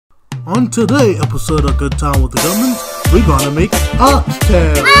On today's episode of Good Time with the Government, we're gonna make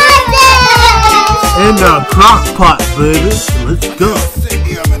oxtails in the crock pot, baby. Let's go.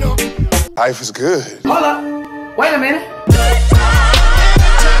 Life is good. Hold up. Wait a minute.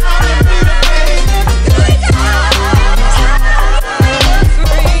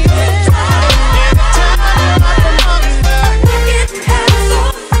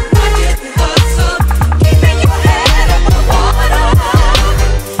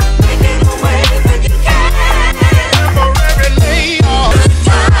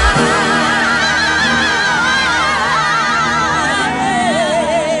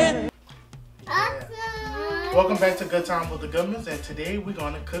 Welcome back to Good Time with the Government, and today we're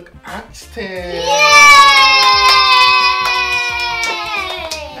gonna cook oxtail.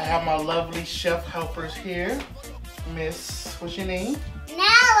 I have my lovely chef helpers here. Miss, what's your name?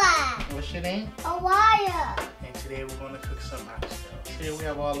 Nala. What's your name? Awaya. And today we're gonna cook some oxtails. Here we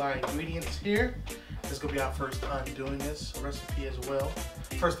have all our ingredients here. This is gonna be our first time doing this recipe as well.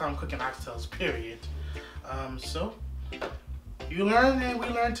 First time cooking oxtails, period. So you learn and we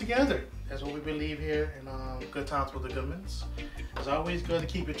learn together. That's what we believe here in Good Times with the Governments. It's always good to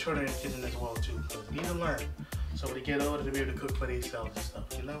keep your children in the kitchen as well too, because they need to learn. So when they get older, they'll be able to cook for themselves and stuff,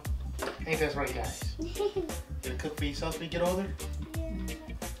 you know? Ain't that right, guys? You gonna cook for yourself when you get older?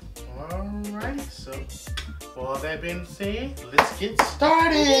 Alright, so with all that being said, let's get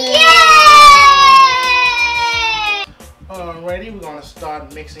started! Yay! Alrighty, we're gonna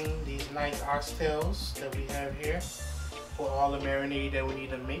start mixing these nice oxtails that we have here for all the marinade that we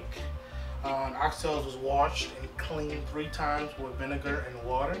need to make. Oxtails was washed and cleaned 3 times with vinegar and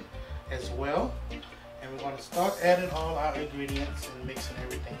water as well. And we're going to start adding all our ingredients and mixing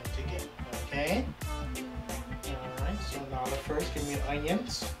everything together. Okay? Alright, so now first give me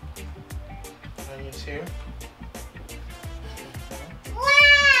onions. Onions here.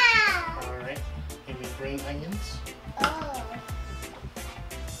 Wow! Alright, give me green onions. Oh.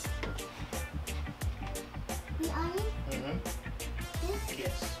 The onion? Mm-hmm.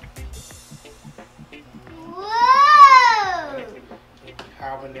 Yes. Whoa!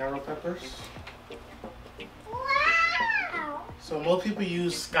 Habanero peppers. Wow! So most people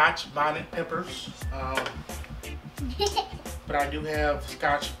use Scotch bonnet peppers, but I do have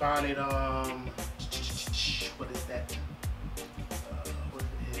Scotch bonnet. What is that? What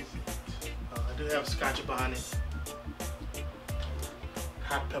is it? I do have Scotch bonnet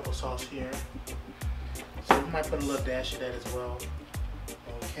hot pepper sauce here, so we might put a little dash of that as well.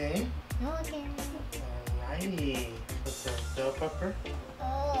 Okay. Okay. Alrighty. Put the bell pepper.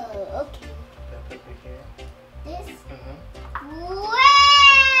 Oh, okay. Bell pepper here. This? Mm-hmm.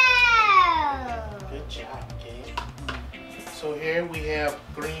 Wow! Good job, okay. So here we have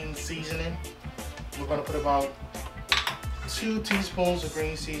green seasoning. We're gonna put about 2 teaspoons of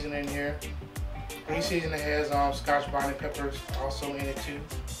green seasoning here. Green seasoning has Scotch bonnet peppers also in it too.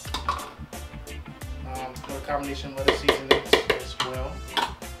 A combination of other seasonings as well.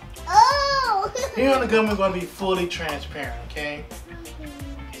 Oh! Here on the Government, we're gonna be fully transparent, okay?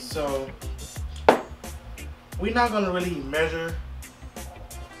 So we're not gonna really measure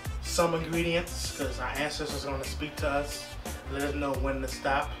some ingredients because our ancestors are gonna speak to us, let us know when to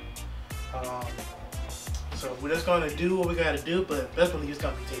stop. So we're just gonna do what we gotta do, but best believe it's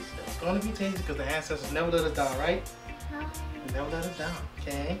gonna be tasty. It's gonna be tasty because the ancestors never let us down, right? They never let us down,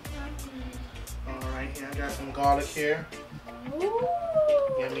 okay? Alright, here I got some garlic here.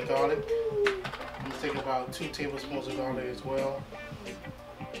 Yummy garlic. I'm gonna take about 2 tablespoons of garlic as well.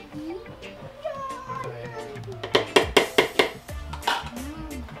 Alright.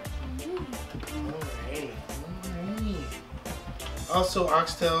 Also,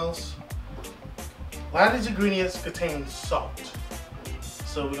 oxtails. A lot of these ingredients contain salt,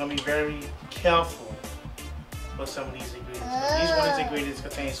 so we're gonna be very careful with some of these ingredients. Each one of these ingredients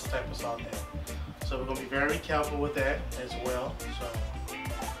contains some type of salt in it, so we're gonna be very careful with that as well. So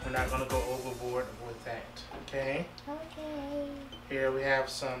we're not gonna go overboard with that. Okay. Okay. Here we have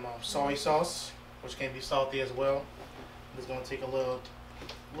some soy sauce, which can be salty as well. I'm just gonna take a little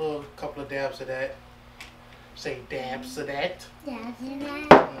couple of dabs of that. Say dabs of that. Dabs of that.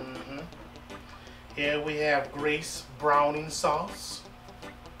 Mm-hmm. Here we have Grace browning sauce.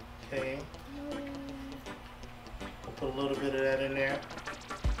 Okay. We'll put a little bit of that in there.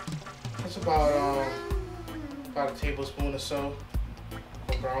 That's about a tablespoon or so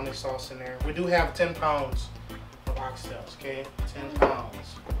of browning sauce in there. We do have 10 pounds of oxtails, okay? 10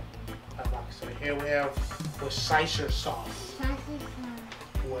 pounds of oxtail. Here we have Worcestershire sauce.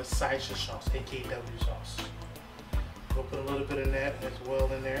 Worcestershire sauce, AKW sauce. We'll put a little bit of that as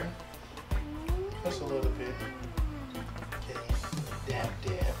well in there. Just a little bit. Okay, dab.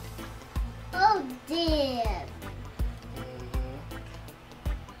 dip.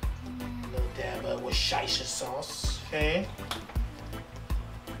 Little dab up with shiesha sauce. Okay.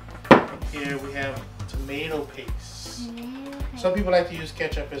 Here we have tomato paste. Some people like to use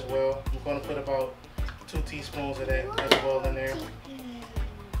ketchup as well. I'm going to put about 2 teaspoons of that as well in there.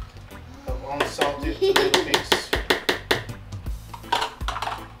 Of unsalted tomato paste.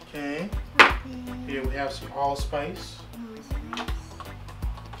 Okay. Here we have some allspice.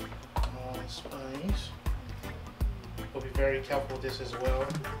 Allspice. We'll be very careful with this as well.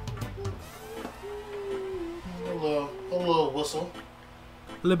 A little whistle.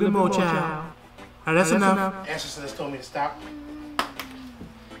 A little bit more, child. That's enough. Ancestors told me to stop.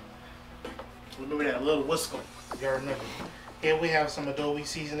 Remember that little whistle. Y'all remember. Here we have some adobe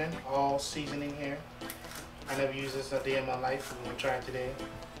seasoning, all seasoning here. I never used this a day in my life. I'm gonna try it today.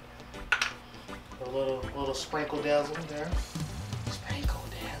 A little sprinkle dazzle there. Sprinkle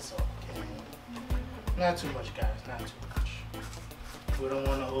dazzle. Okay. Not too much, guys. Not too much. We don't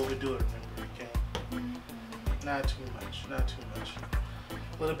want to overdo it. Remember, okay? Not too much. Not too much.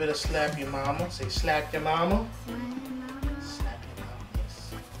 A little bit of slap your mama. Say slap your mama. Slap your mama.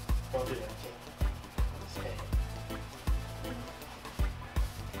 Yes. Don't do that. Okay. Slap.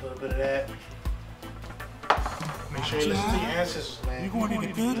 A little bit of that. Make sure you listen to your ancestors, man. You're going to need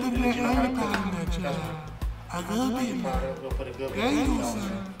a good little bit of onion powder in there, child. A good bit. We'll put a good bit of onion powder.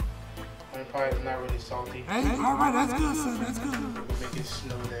 Onion powder is not really salty. Hey, all right, that's good, son. That's good. We'll make it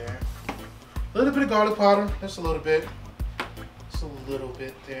snow there. A little bit of garlic powder. Just a little bit. Just a little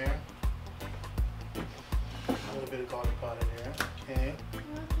bit there. A little bit of garlic powder there. Okay.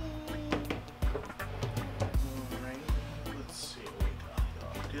 Alright. Let's see what we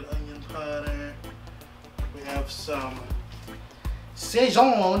got. Good onion powder. We have some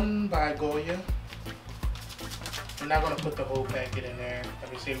Szechuan by Goya. We're not going to put the whole packet in there.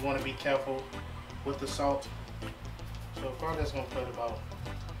 Like I say, we want to be careful with the salt. So probably just going to put about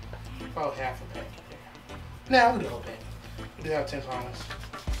half a packet there. Now we'll do the whole packet. We do have 10 pounds.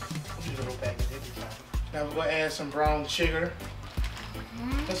 We'll do the whole packet. It'll be fine. Now we're going to add some brown sugar.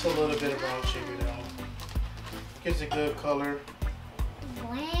 Just a little bit of brown sugar though. Gives a good color.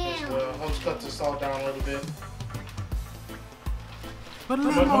 As well. Helps cut the salt down a little bit. Put a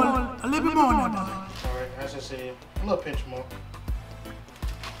little more in there. Alright, as I said, a little pinch more.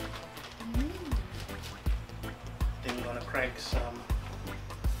 Then we're gonna crack some,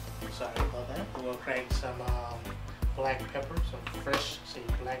 sorry about that. We're gonna crack some black pepper, some fresh, say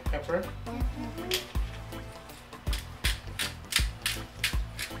black pepper.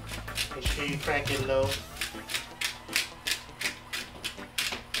 Make sure you crack it low.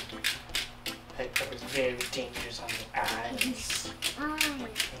 Black pepper is very dangerous on your eyes.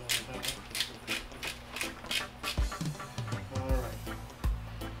 Alright.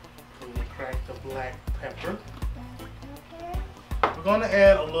 So we crack the black pepper. We're going to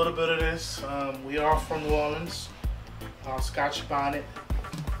add a little bit of this. We are from New Orleans. Scotch bonnet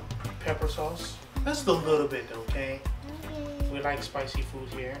pepper sauce. Just a little bit, okay? We like spicy food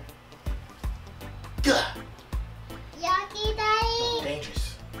here. Gah! Yucky, Daddy.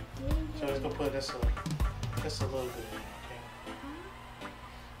 Dangerous. So let's go put just a little bit in there, okay?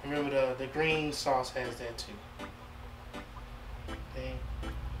 Remember the green sauce has that too. Okay.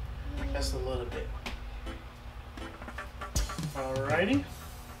 Just a little bit. Alrighty.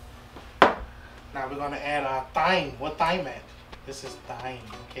 Now we're gonna add our thyme. What thyme at? This is thyme,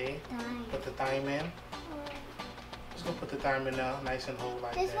 okay? Put the thyme in. Just gonna put the thyme in now, nice and whole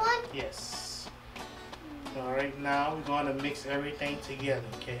like This that. one? Yes. Alright, now we're gonna mix everything together,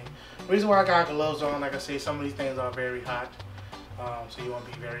 okay? The reason why I got gloves on, like I say, some of these things are very hot. So you want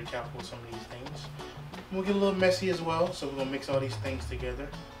to be very careful with some of these things. We'll get a little messy as well, so we're gonna mix all these things together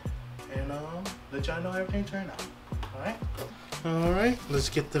and let y'all know how everything turned out. Alright? Alright, let's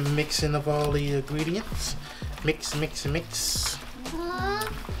get the mixing of all the ingredients. Mix, mix, mix.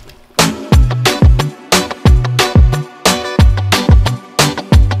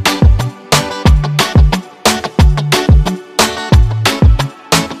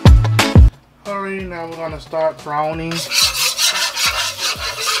 Alright, now we're gonna start browning.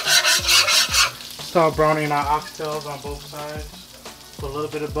 Start browning our oxtails on both sides. Put a little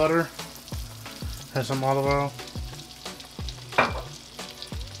bit of butter and some olive oil.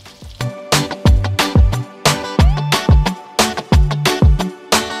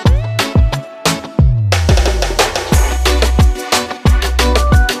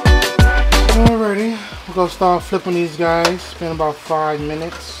 Alrighty, we're gonna start flipping these guys. It's been about 5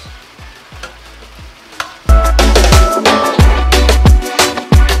 minutes.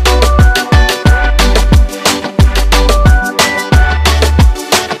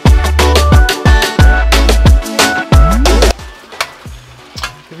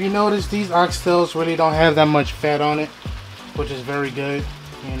 notice these oxtails really don't have that much fat on it, which is very good.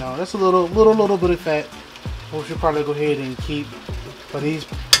 You know, that's a little bit of fat, we should probably go ahead and keep. But these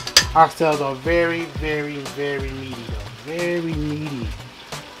oxtails are very meaty though, very meaty.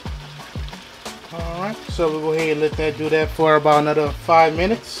 Alright, so we'll go ahead and let that do that for about another 5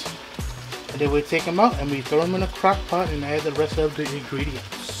 minutes. And then we take them out and we throw them in a crock pot and add the rest of the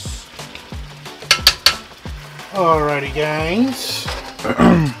ingredients. Alrighty guys.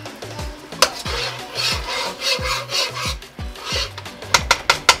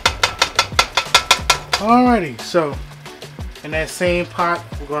 Alrighty, so in that same pot,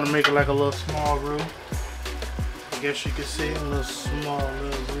 we're going to make it like a little small roux. I guess you could see a little small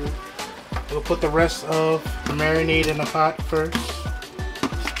little roux. We'll put the rest of the marinade in the pot first.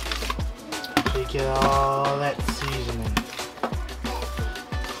 So you get all that seasoning.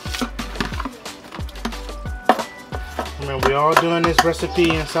 Remember, we're all doing this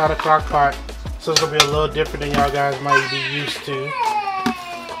recipe inside a crock pot, so it's going to be a little different than y'all guys might be used to.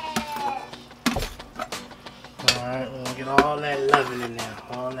 Alright, we're going to get all that loving in there.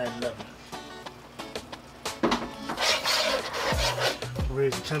 All that loving.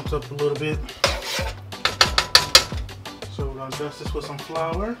 Raise the temps up a little bit. So we're going to dust this with some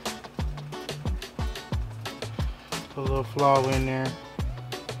flour. Put a little flour in there.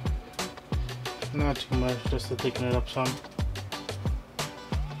 Not too much, just to thicken it up some.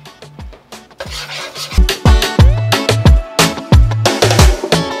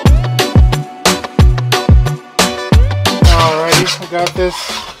 Alrighty, I got this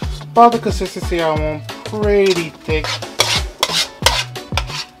about the consistency I want, pretty thick.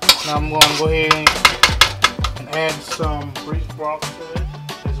 Now I'm going to go ahead and add some beef broth to it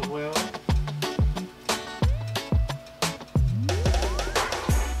as well.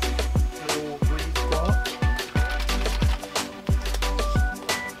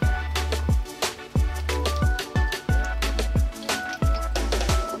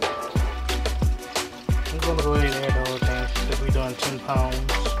 I'm going to go ahead and add the whole thing because we're doing 10 pounds.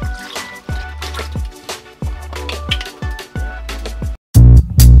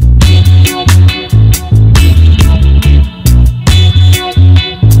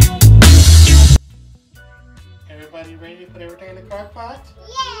 Everybody ready to put everything in the crock pot?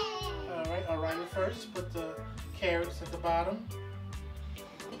 Yeah. Alright, first put the carrots at the bottom. Good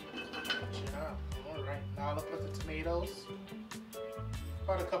job. Alright, now I'll put the tomatoes.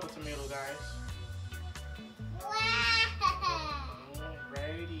 About a couple tomatoes, guys. Wow.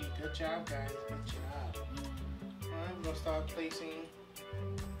 Alrighty, good job guys, good job. Alright, we're going to start placing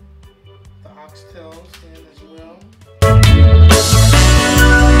the oxtails in as well.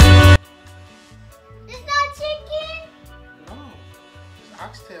 It's not chicken? No, it's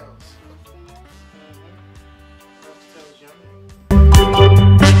oxtails. Oxtails yummy. I'm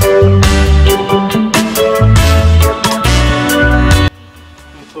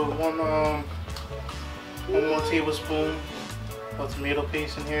going to put one more tablespoon of tomato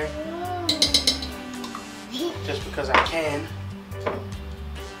paste in here. Just because I can.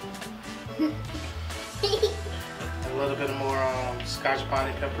 A little bit more scotch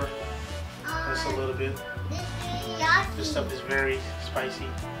bonnet pepper. Just a little bit. This stuff is very spicy.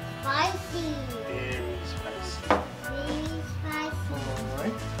 Spicy. Very spicy. Very spicy.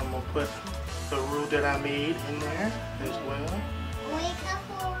 Alright, I'm going to put the roux that I made in there as well. Very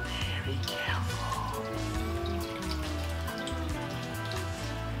careful. Very careful.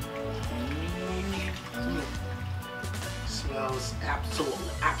 Smells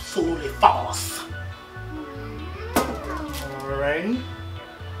absolutely false. Alrighty.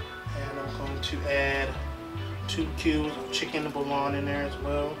 And I'm going to add 2 cubes of chicken bouillon in there as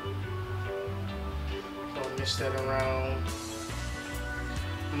well. So mix that around.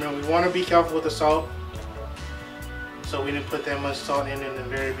 Remember, we want to be careful with the salt. So we didn't put that much salt in the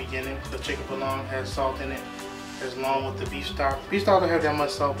very beginning. The chicken bouillon has salt in it, as long with the beef stock. Beef stock don't have that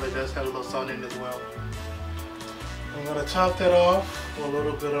much salt, but it does have a little salt in it as well. I'm going to top that off with a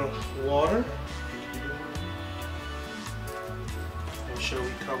little bit of water. Make sure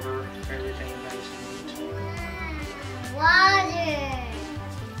we cover everything nice and neat. Water.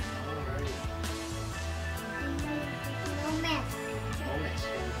 Alrighty. No mess. No mess.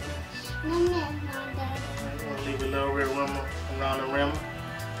 No mess on that. Alright, we're going to leave a little red rim around the rim.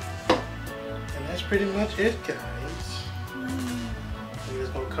 And that's pretty much it, guys. We're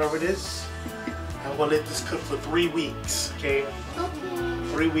just going to cover this. I'm going to let this cook for 3 weeks, okay?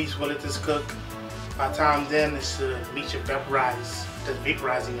 Okay. 3 weeks, we'll let this cook. By the time then, it's meat should vaporize. Just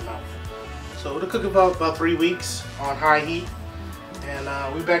vaporize in your mouth. So it'll cook about 3 weeks on high heat. And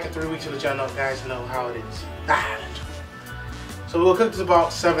we'll be back in 3 weeks to let y'all know, guys, know how it is. So we'll cook this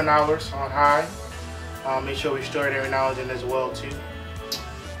about 7 hours on high. Make sure we stir it every now and then as well too.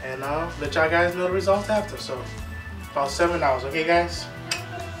 And let y'all guys know the results after. So about 7 hours, okay guys?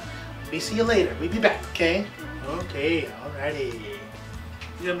 We see you later. We'll be back, okay? Okay, alrighty.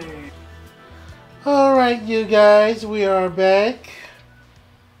 Yummy. Alright you guys, we are back.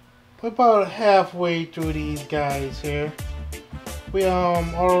 We're about halfway through these guys here. We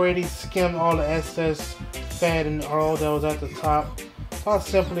already skimmed all the excess fat and oil that was at the top. So I'm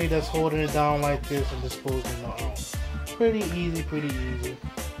simply just holding it down like this and disposing the oil. Pretty easy, pretty easy.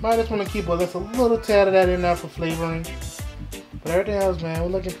 Might just want to keep just a little tad of that in there for flavoring. But everything else, man, we're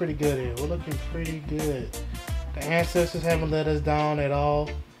looking pretty good here. We're looking pretty good. The ancestors haven't let us down at all.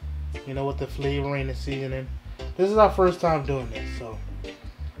 You know, with the flavoring and seasoning. This is our first time doing this, so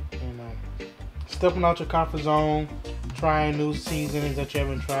you know, stepping out your comfort zone, trying new seasonings that you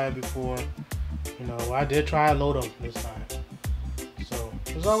haven't tried before. You know, I did try a load of them this time, so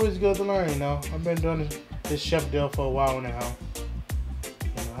it's always good to learn. You know, I've been doing this chef deal for a while now. You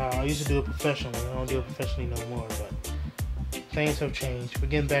know, I used to do it professionally. I don't do it professionally no more, but things have changed. We're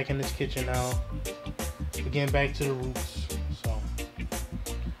getting back in this kitchen now. We're getting back to the roots. So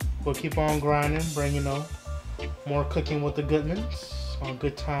we'll keep on grinding, bring, you know, more cooking with the Goodmans, on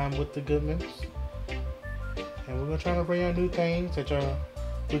Good Time with the Goodmans. And we're gonna try to bring out new things that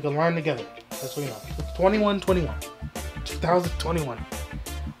we can learn together. That's what, you know, it's 2021.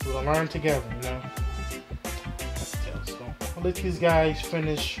 We're gonna learn together, you know. So I'll let these guys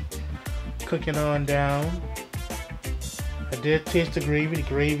finish cooking on down. I did taste the gravy. The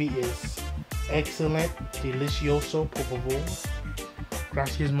gravy is excellent, delicioso, por favor.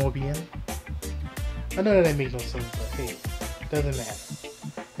 Gracias, muy bien. I know that didn't make no sense, but hey, doesn't matter.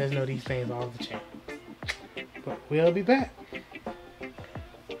 There's no these things all the time. But we'll be back.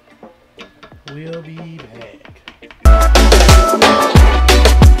 We'll be back.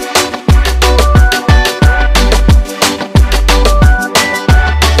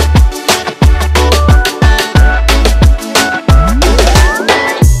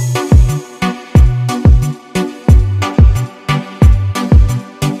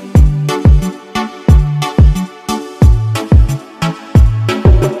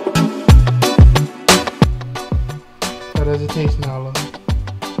 How does it taste, Nala?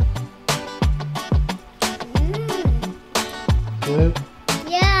 Good?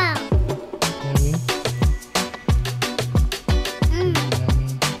 Yeah. Yummy? Yummy.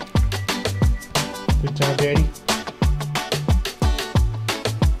 Good job, Daddy.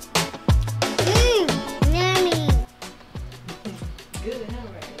 Yummy. Good, huh,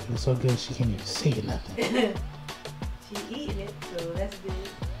 right? It's so good she can't even say nothing. She eating it, so that's good.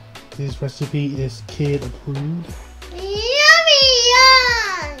 This recipe is kid approved. Yummy.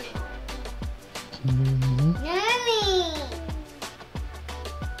 Mm-hmm. Yummy.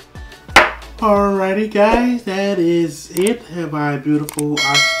 Alrighty guys, that is it. Have my beautiful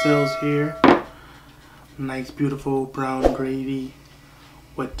oxtails here. Nice beautiful brown gravy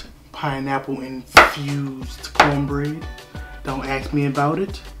with pineapple infused cornbread. Don't ask me about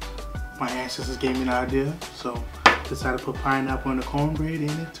it. My ancestors gave me an idea, so decided to put pineapple in the cornbread and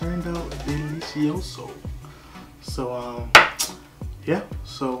it turned out delicioso. So yeah,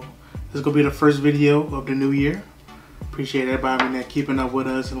 so this is gonna be the first video of the new year. Appreciate everybody that keeping up with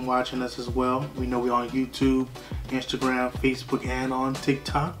us and watching us as well. We know we're on YouTube, Instagram, Facebook, and on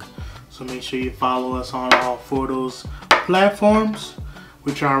TikTok. So make sure you follow us on all 4 of those platforms.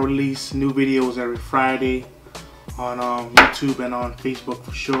 We try to release new videos every Friday on YouTube and on Facebook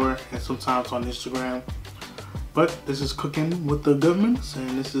for sure, and sometimes on Instagram. But this is Cooking with the Goodmans,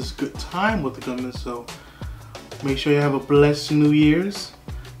 and this is Good Time with the Goodmans. So make sure you have a blessed New Year's.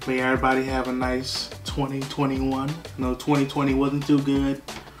 May everybody have a nice 2021. No, 2020 wasn't too good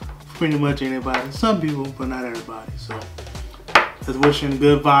for pretty much anybody. Some people, but not everybody. So let's wishing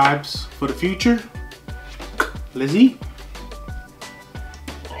good vibes for the future. Let's eat.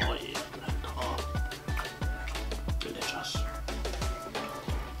 Oh yeah, delicious.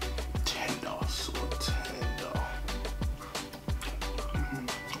 Tender, so tender.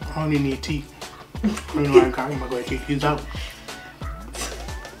 I don't even need teeth. You know, I'm going to take these out.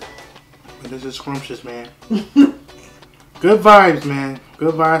 But this is scrumptious, man. Good vibes, man.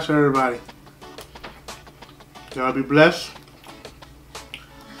 Good vibes for everybody. Y'all be blessed.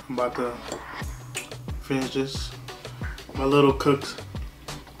 I'm about to finish this. My little cooks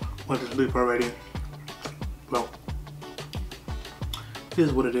went to sleep already. Well, it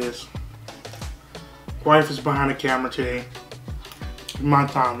is what it is. Wife is behind the camera today. It's my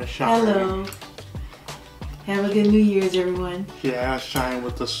time to shine. Hello. Have a good New Year's, everyone. Yeah, I shine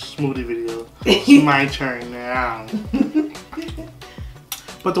with the smoothie video. It's my turn now.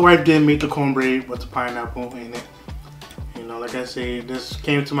 But the wife did make the cornbread with the pineapple in it. You know, like I said, this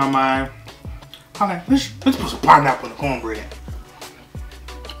came to my mind. I'm like, let's put some pineapple in the cornbread.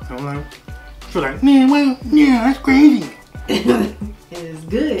 And I'm like, she was like, man, well, yeah, that's crazy. It's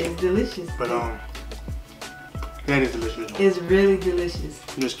good. It's delicious. But that is delicious. It's really delicious.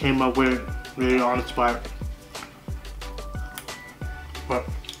 Just came up with it really on the spot. But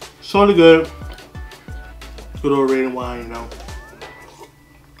solely good. Good old red wine, you know.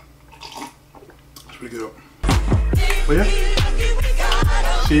 It's pretty good. But yeah.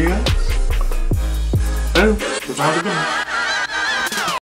 See you guys. Later. Have a good one.